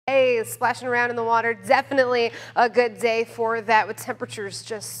is splashing around in the water. Definitely a good day for that, with temperatures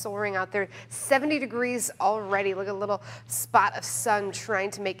just soaring out there. 70 degrees already. Look at a little spot of sun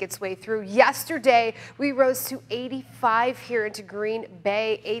trying to make its way through. Yesterday, we rose to 85 here into Green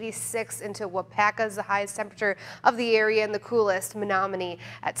Bay, 86 into Wapaka is the highest temperature of the area, and the coolest, Menominee,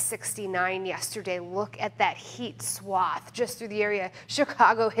 at 69 yesterday. Look at that heat swath just through the area.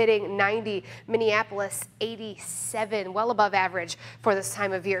 Chicago hitting 90, Minneapolis 87, well above average for this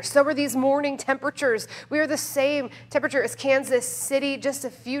time of year. So are these morning temperatures. We are the same temperature as Kansas City, just a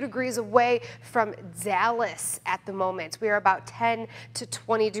few degrees away from Dallas at the moment. We are about 10 to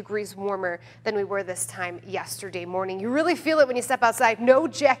 20 degrees warmer than we were this time yesterday morning. You really feel it when you step outside. No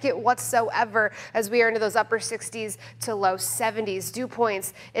jacket whatsoever as we are into those upper 60s to low 70s. Dew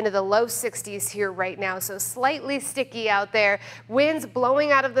points into the low 60s here right now, so slightly sticky out there. Winds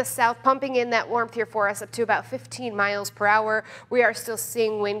blowing out of the south, pumping in that warmth here for us up to about 15 miles per hour. We are still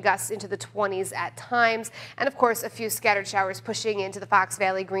seeing wind gusts into the 20s at times, and of course a few scattered showers pushing into the Fox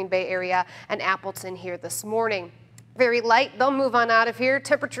Valley, Green Bay area and Appleton here this morning. Very light, they'll move on out of here.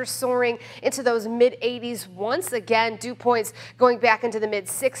 Temperatures soaring into those mid-80s once again. Dew points going back into the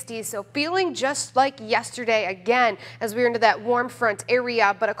mid-60s. So feeling just like yesterday again as we're into that warm front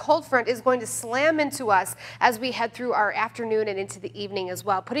area. But a cold front is going to slam into us as we head through our afternoon and into the evening as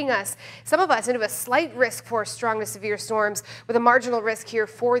well, putting us, some of us, into a slight risk for strong to severe storms with a marginal risk here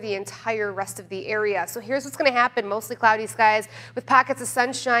for the entire rest of the area. So here's what's going to happen. Mostly cloudy skies with pockets of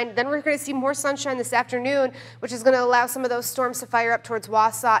sunshine. Then we're going to see more sunshine this afternoon, which is going to allow some of those storms to fire up towards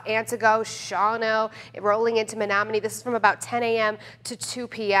Wausau, Antigo, Shawano, rolling into Menominee. This is from about 10 a.m. to 2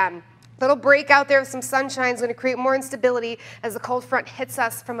 p.m. Little break out there with some sunshine is going to create more instability as the cold front hits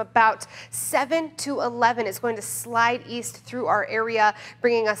us from about 7 to 11. It's going to slide east through our area,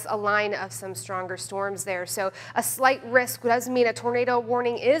 bringing us a line of some stronger storms there. So a slight risk does mean a tornado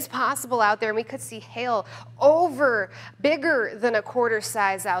warning is possible out there, and we could see hail bigger than a quarter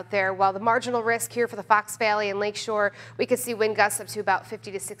size out there. While the marginal risk here for the Fox Valley and Lakeshore, we could see wind gusts up to about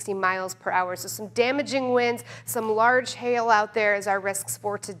 50 to 60 miles per hour. So some damaging winds, some large hail out there as our risks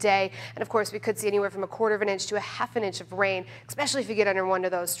for today. And of course, we could see anywhere from a quarter of an inch to a half an inch of rain, especially if you get under one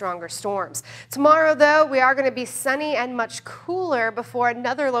of those stronger storms. Tomorrow, though, we are going to be sunny and much cooler before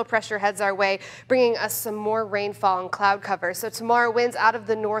another low pressure heads our way, bringing us some more rainfall and cloud cover. So tomorrow, winds out of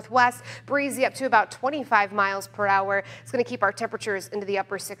the northwest, breezy up to about 25 miles per hour. It's going to keep our temperatures into the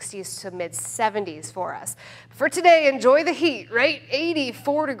upper 60s to mid 70s for us. For today, enjoy the heat, right?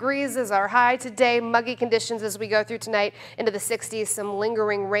 84 degrees is our high today. Muggy conditions as we go through tonight into the 60s. Some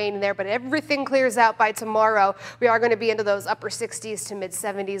lingering rain there, but everything clears out by tomorrow. We are going to be into those upper 60s to mid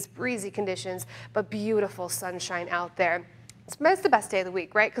 70s, breezy conditions, but beautiful sunshine out there. It's the best day of the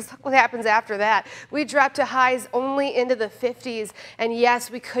week, right? Because look what happens after that. We drop to highs only into the 50s. And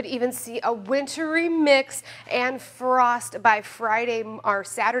yes, we could even see a wintry mix and frost by Friday or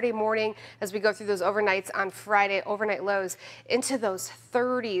Saturday morning as we go through those overnights on Friday, overnight lows into those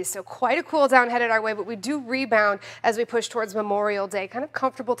 30s. So quite a cool down headed our way, but we do rebound as we push towards Memorial Day. Kind of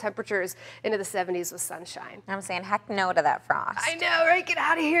comfortable temperatures into the 70s with sunshine. I'm saying heck no to that frost. I know, right? Get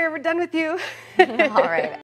out of here. We're done with you. All right.